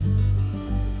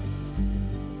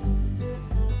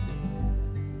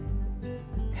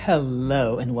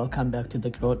Hello and welcome back to the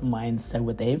Growth Mindset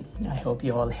with Abe. I hope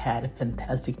you all had a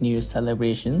fantastic New Year's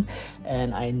celebration,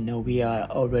 and I know we are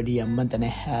already a month and a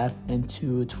half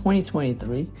into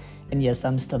 2023, and yes,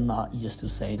 I'm still not used to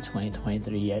saying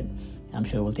 2023 yet. I'm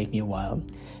sure it will take me a while,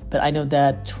 but I know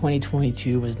that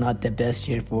 2022 was not the best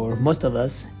year for most of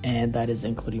us, and that is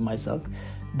including myself.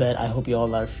 But I hope you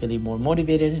all are feeling more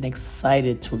motivated and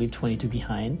excited to leave 22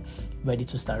 behind, ready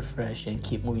to start fresh and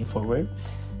keep moving forward.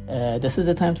 This is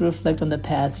a time to reflect on the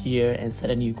past year and set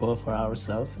a new goal for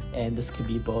ourselves, and this could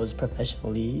be both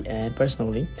professionally and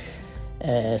personally.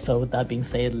 So with that being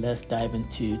said, let's dive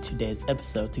into today's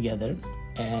episode together,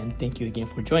 and thank you again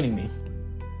for joining me.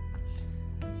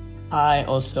 I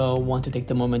also want to take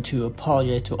the moment to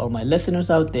apologize to all my listeners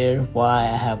out there why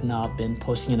I have not been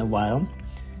posting in a while.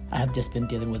 I have just been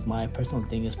dealing with my personal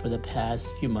things for the past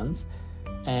few months,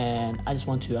 and I just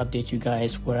want to update you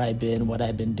guys where I've been, what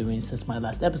I've been doing since my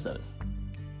last episode.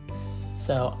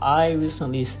 So I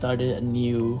recently started a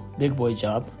new big boy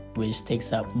job, which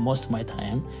takes up most of my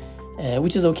time,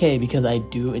 which is okay because I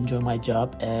do enjoy my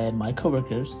job, and my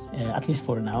coworkers, at least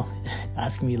for now,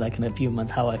 ask me like in a few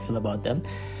months how I feel about them.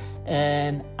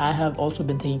 And I have also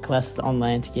been taking classes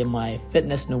online to get my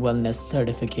fitness and wellness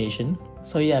certification.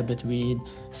 So yeah, between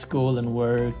school and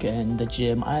work and the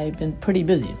gym, I've been pretty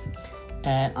busy.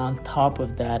 And on top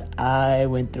of that, I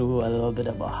went through a little bit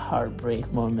of a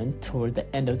heartbreak moment toward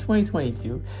the end of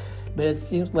 2022, but it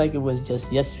seems like it was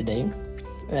just yesterday.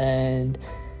 And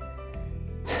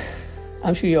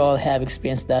I'm sure you all have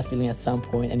experienced that feeling at some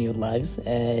point in your lives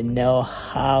and know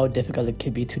how difficult it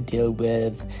could be to deal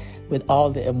with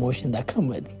all the emotion that come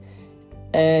with.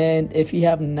 And if you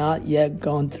have not yet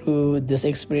gone through this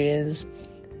experience,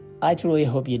 I truly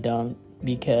hope you don't,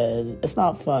 because it's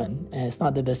not fun and it's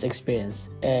not the best experience,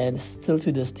 and still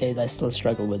to this day I still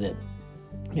struggle with it.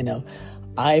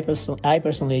 I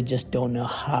personally just don't know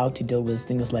how to deal with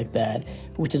things like that,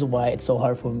 which is why it's so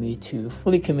hard for me to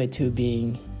fully commit to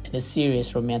being in a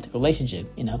serious romantic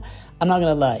relationship. I'm not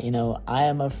gonna lie, I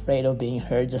am afraid of being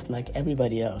hurt just like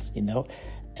everybody else,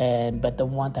 but the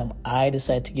one time I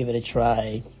decided to give it a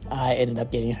try, I ended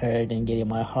up getting hurt and getting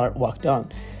my heart walked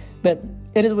on. But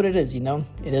it is what it is, it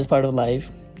is part of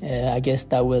life. I guess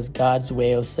that was God's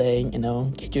way of saying,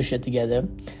 get your shit together.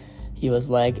 He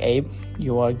was like, Abe,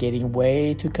 you are getting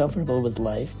way too comfortable with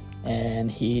life.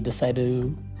 And he decided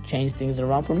to change things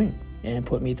around for me and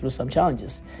put me through some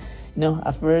challenges.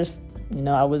 At first,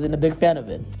 I wasn't a big fan of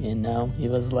it.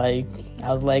 I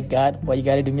was like, God, why you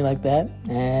gotta do me like that?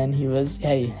 And he was,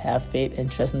 hey, have faith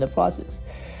and trust in the process.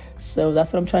 So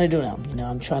that's what I'm trying to do now.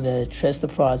 I'm trying to trust the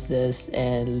process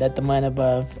and let the mind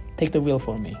above take the wheel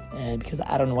for me, and because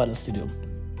I don't know what else to do.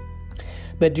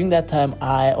 But during that time,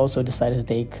 I also decided to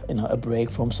take a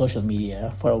break from social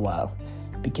media for a while,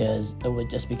 because it was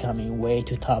just becoming way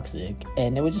too toxic,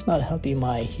 and it was just not helping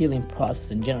my healing process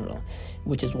in general,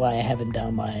 which is why I haven't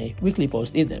done my weekly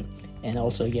post either. And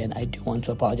also, again, I do want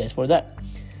to apologize for that.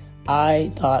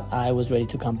 I thought I was ready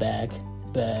to come back,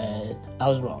 but I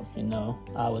was wrong.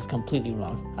 I was completely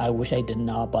wrong. I wish I did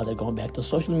not bother going back to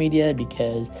social media,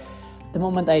 because the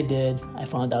moment I did, I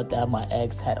found out that my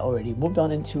ex had already moved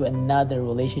on into another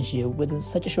relationship within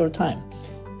such a short time.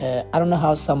 I don't know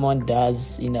how someone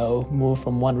does, move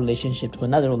from one relationship to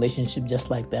another relationship just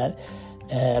like that.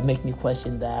 Make me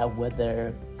question that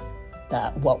whether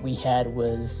that what we had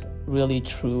was really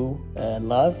true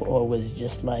love, or was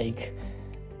just like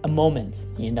a moment,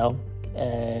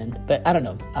 But I don't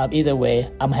know. Either way,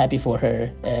 I'm happy for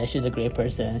her. She's a great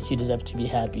person. She deserves to be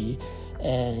happy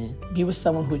and be with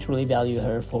someone who truly values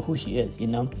her for who she is.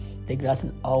 The grass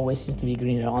always seems to be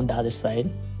greener on the other side.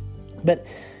 But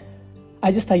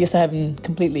I guess I haven't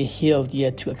completely healed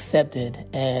yet to accept it,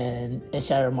 and it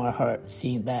shattered my heart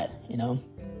seeing that.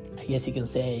 I guess you can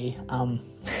say I'm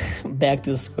back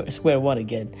to square one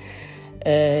again.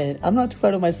 And I'm not too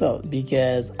proud of myself,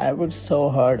 because I worked so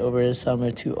hard over the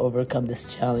summer to overcome this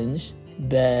challenge,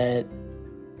 but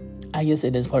I guess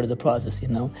it is part of the process.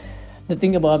 The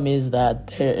thing about me is that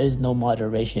there is no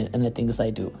moderation in the things I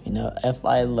do. If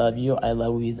I love you, I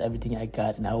love you with everything I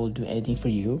got, and I will do anything for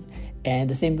you. And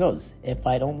the same goes. If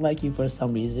I don't like you for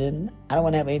some reason, I don't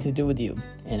want to have anything to do with you,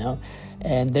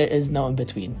 And there is no in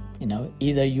between,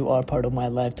 Either you are part of my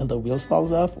life till the wheels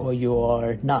falls off, or you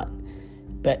are not.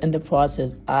 But in the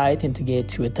process, I tend to get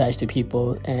too attached to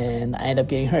people, and I end up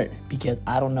getting hurt because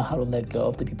I don't know how to let go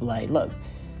of the people I love.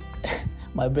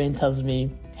 My brain tells me,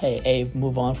 hey, Abe,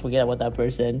 move on, forget about that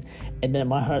person. And then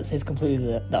my heart says completely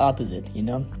the opposite,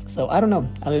 So I don't know.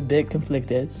 I'm a bit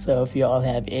conflicted. So if you all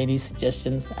have any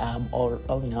suggestions, I'm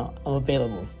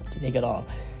available to take it all.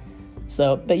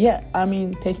 But yeah, I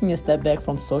mean, taking a step back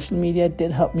from social media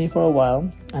did help me for a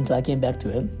while until I came back to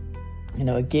it.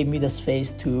 It gave me the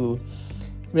space to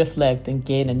reflect and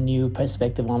gain a new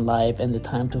perspective on life, and the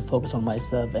time to focus on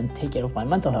myself and take care of my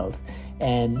mental health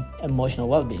and emotional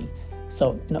well-being.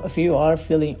 So, if you are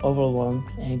feeling overwhelmed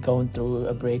and going through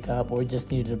a breakup or just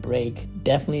needed a break,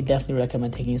 definitely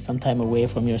recommend taking some time away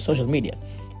from your social media.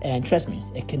 And trust me,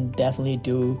 it can definitely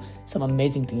do some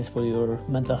amazing things for your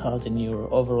mental health and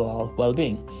your overall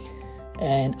well-being.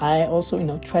 And I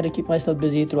also, try to keep myself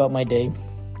busy throughout my day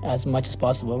as much as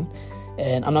possible.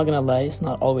 And I'm not gonna lie, it's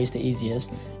not always the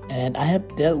easiest. And I have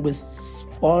dealt with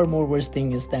far more worse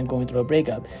things than going through a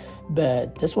breakup.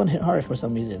 But this one hit hard for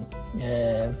some reason.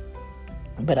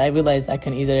 But I realized I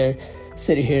can either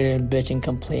sit here and bitch and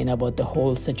complain about the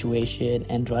whole situation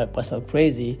and drive myself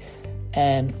crazy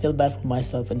and feel bad for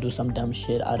myself and do some dumb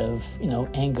shit out of,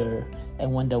 anger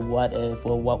and wonder what if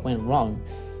or what went wrong.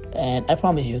 And I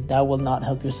promise you, that will not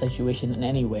help your situation in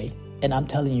any way. And I'm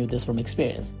telling you this from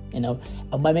experience.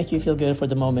 It might make you feel good for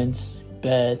the moment,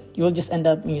 but you'll just end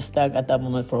up being stuck at that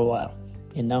moment for a while,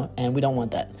 and we don't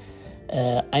want that.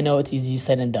 I know it's easy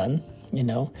said and done,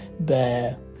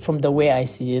 but from the way I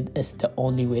see it, it's the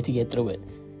only way to get through it.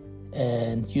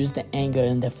 And use the anger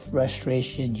and the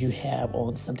frustration you have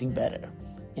on something better,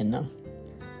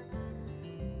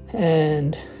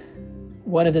 And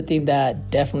one of the things that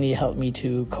definitely helped me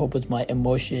to cope with my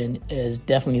emotion is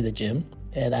definitely the gym.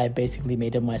 And I basically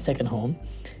made it my second home.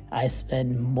 I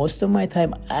spend most of my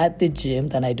time at the gym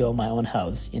than I do in my own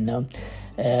house,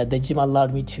 The gym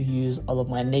allowed me to use all of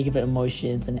my negative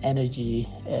emotions and energy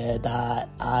that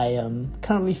I am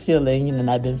currently feeling and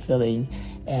I've been feeling,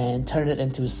 and turn it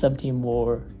into something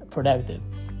more productive.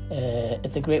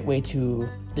 It's a great way to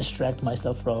distract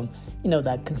myself from,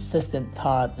 that consistent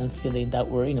thought and feeling that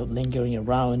were, lingering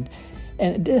around.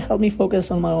 And it did help me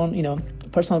focus on my own,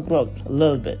 personal growth a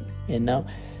little bit,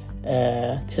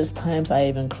 There's times I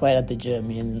even cried at the gym,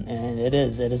 and it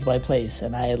is my place,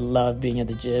 and I love being at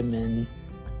the gym. And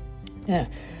yeah,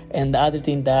 and the other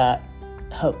thing that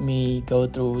helped me go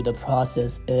through the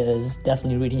process is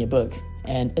definitely reading a book.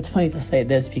 And it's funny to say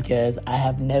this because I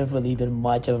have never really been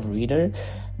much of a reader,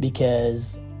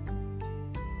 because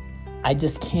I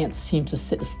just can't seem to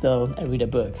sit still and read a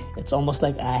book. It's almost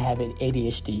like I have an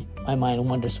ADHD. My mind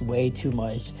wanders way too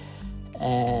much.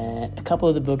 And a couple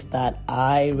of the books that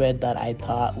I read that I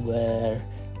thought were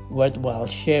worthwhile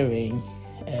sharing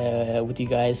with you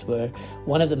guys were,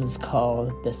 one of them is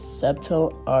called The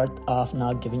Subtle Art of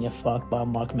Not Giving a Fuck by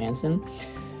Mark Manson.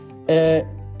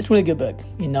 It's a really good book.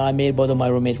 I made both of my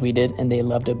roommates read it, and they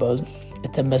loved it both.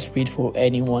 It's a must read for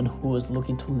anyone who is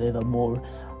looking to live a more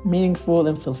meaningful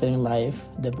and fulfilling life.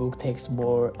 The book takes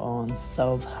more on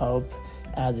self-help,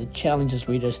 as it challenges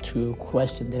readers to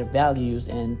question their values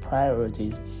and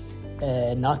priorities,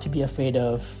 not to be afraid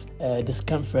of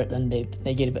discomfort and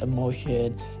negative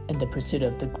emotion in the pursuit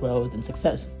of the growth and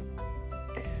success.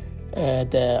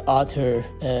 The author,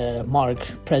 Mark,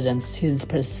 presents his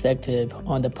perspective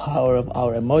on the power of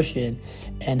our emotion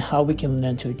and how we can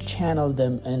learn to channel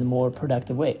them in a more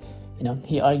productive way.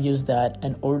 He argues that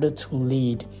in order to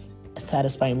lead a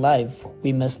satisfying life,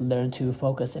 we must learn to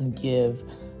focus and give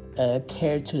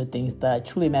care to the things that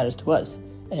truly matters to us,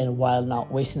 and while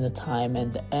not wasting the time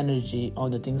and the energy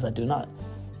on the things that do not.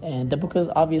 And the book is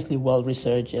obviously well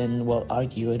researched and well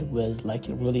argued with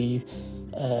really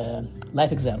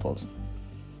life examples.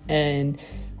 And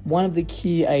one of the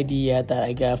key idea that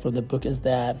I got from the book is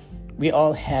that we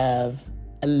all have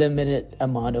a limited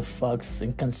amount of fucks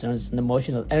and concerns and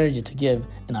emotional energy to give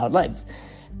in our lives,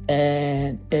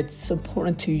 and it's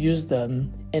important to use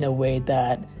them in a way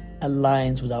that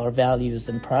aligns with our values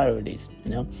and priorities.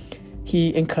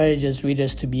 He encourages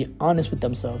readers to be honest with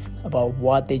themselves about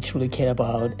what they truly care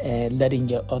about, and letting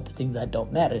go of the things that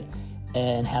don't matter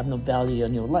and have no value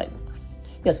in your life.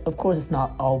 Yes, of course, it's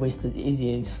not always the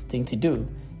easiest thing to do,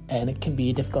 and it can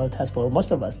be a difficult task for most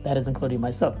of us, that is including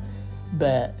myself.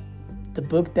 But the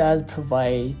book does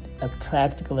provide a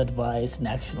practical advice and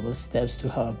actionable steps to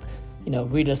help,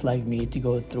 readers like me to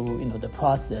go through, the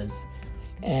process.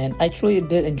 And I truly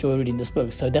did enjoy reading this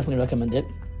book, so I definitely recommend it.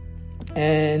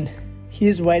 And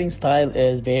his writing style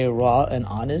is very raw and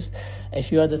honest.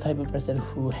 If you are the type of person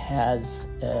who has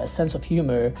a sense of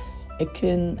humor, it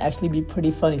can actually be pretty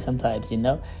funny sometimes,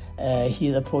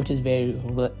 His approach is very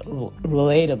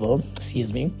relatable,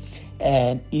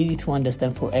 and easy to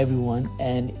understand for everyone,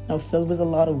 and filled with a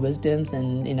lot of wisdoms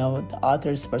and the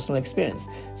author's personal experience.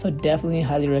 So definitely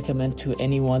highly recommend to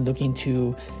anyone looking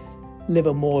to live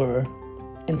a more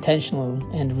intentional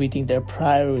and rethink their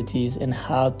priorities and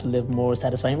how to live more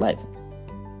satisfying life.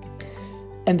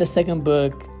 And the second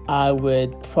book I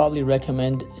would probably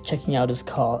recommend checking out is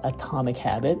called Atomic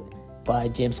Habit by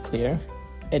James Clear.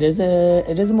 It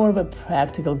is more of a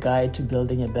practical guide to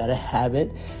building a better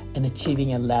habit and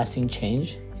achieving a lasting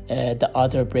change. The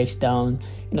author breaks down,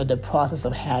 the process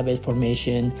of habit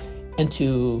formation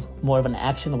into more of an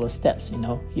actionable steps.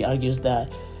 He argues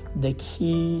that the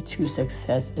key to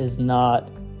success is not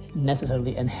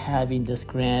necessarily in having this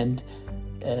grand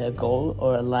goal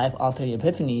or a life-altering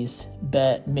epiphanies,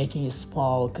 but making a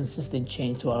small, consistent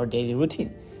change to our daily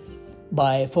routine.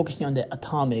 By focusing on the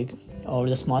atomic or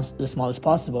the smallest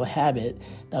possible habit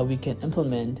that we can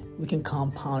implement, we can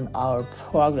compound our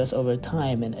progress over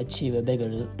time and achieve a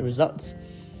bigger results.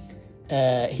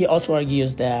 He also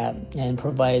argues that and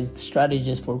provides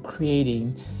strategies for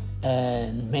creating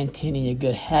and maintaining a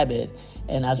good habit,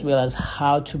 and as well as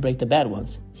how to break the bad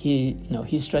ones. He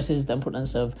stresses the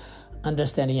importance of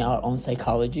understanding our own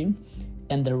psychology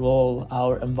and the role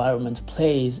our environment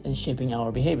plays in shaping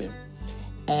our behavior.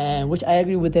 And which I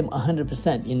agree with him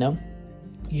 100%.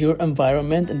 Your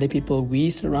environment and the people we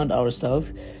surround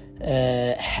ourselves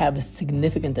have a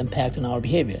significant impact on our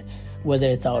behavior, whether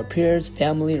it's our peers,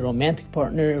 family, romantic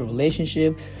partner,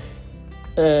 relationship.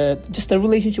 Just the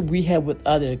relationship we have with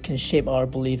others can shape our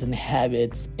beliefs and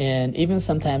habits, and even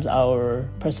sometimes our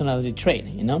personality trait.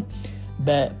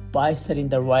 But by setting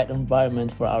the right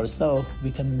environment for ourselves,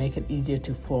 we can make it easier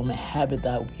to form a habit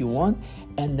that we want,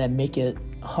 and then make it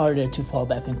harder to fall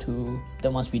back into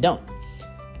the ones we don't.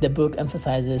 The book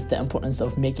emphasizes the importance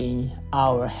of making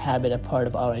our habit a part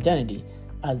of our identity,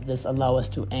 as this allows us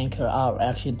to anchor our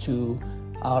action to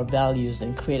our values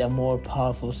and create a more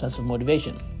powerful sense of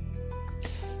motivation.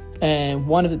 And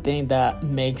one of the things that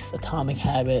makes Atomic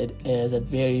Habit is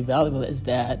very valuable is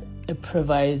that it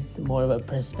provides more of a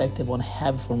perspective on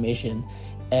habit formation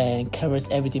and covers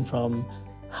everything from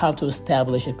how to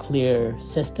establish a clear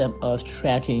system of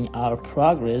tracking our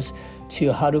progress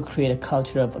to how to create a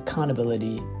culture of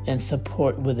accountability and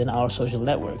support within our social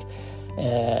network.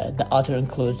 The author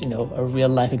includes, real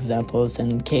life examples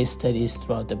and case studies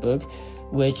throughout the book,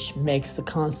 which makes the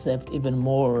concept even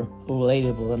more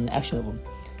relatable and actionable.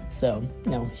 So,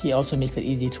 he also makes it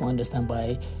easy to understand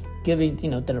by giving,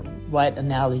 the right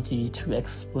analogy to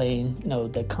explain,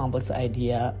 the complex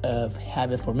idea of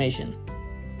habit formation.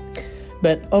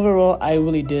 But overall, I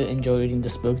really did enjoy reading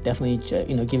this book. Definitely,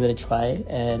 give it a try,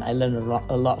 and I learned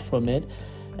a lot from it.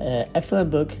 Excellent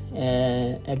book,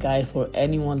 and a guide for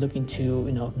anyone looking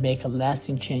to, make a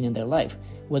lasting change in their life.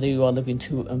 Whether you are looking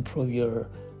to improve your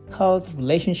health,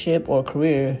 relationship, or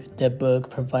career, the book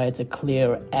provides a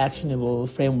clear, actionable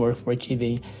framework for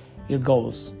achieving your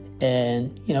goals.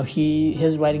 And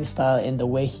his writing style and the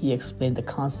way he explained the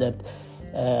concept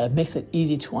makes it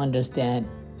easy to understand,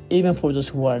 even for those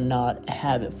who are not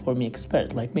habit forming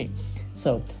experts like me.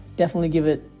 So definitely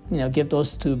give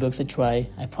those two books a try.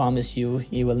 I promise you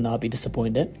will not be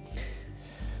disappointed.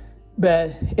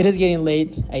 But it is getting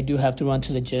late. I do have to run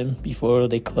to the gym before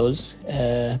they close.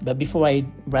 But before I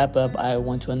wrap up, I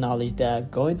want to acknowledge that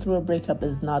going through a breakup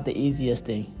is not the easiest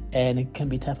thing, and it can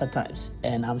be tough at times.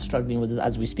 And I'm struggling with it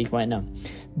as we speak right now.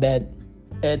 But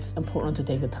it's important to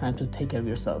take the time to take care of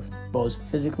yourself, both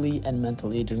physically and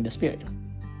mentally during this period.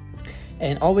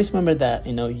 And always remember that,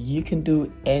 you can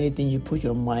do anything you put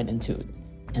your mind into it.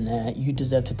 And you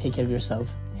deserve to take care of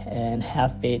yourself and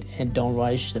have faith and don't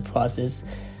rush the process.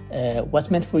 What's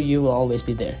meant for you will always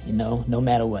be there, no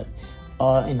matter what.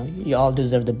 You all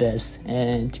deserve the best,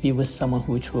 and to be with someone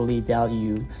who truly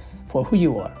value you for who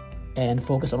you are, and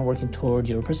focus on working towards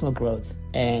your personal growth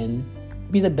and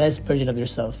be the best version of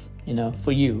yourself,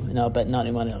 for you, but not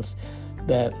anyone else.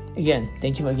 But again,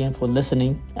 thank you again for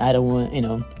listening. And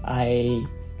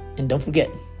don't forget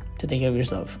to take care of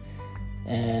yourself.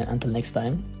 And until next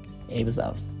time, Abe is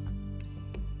out.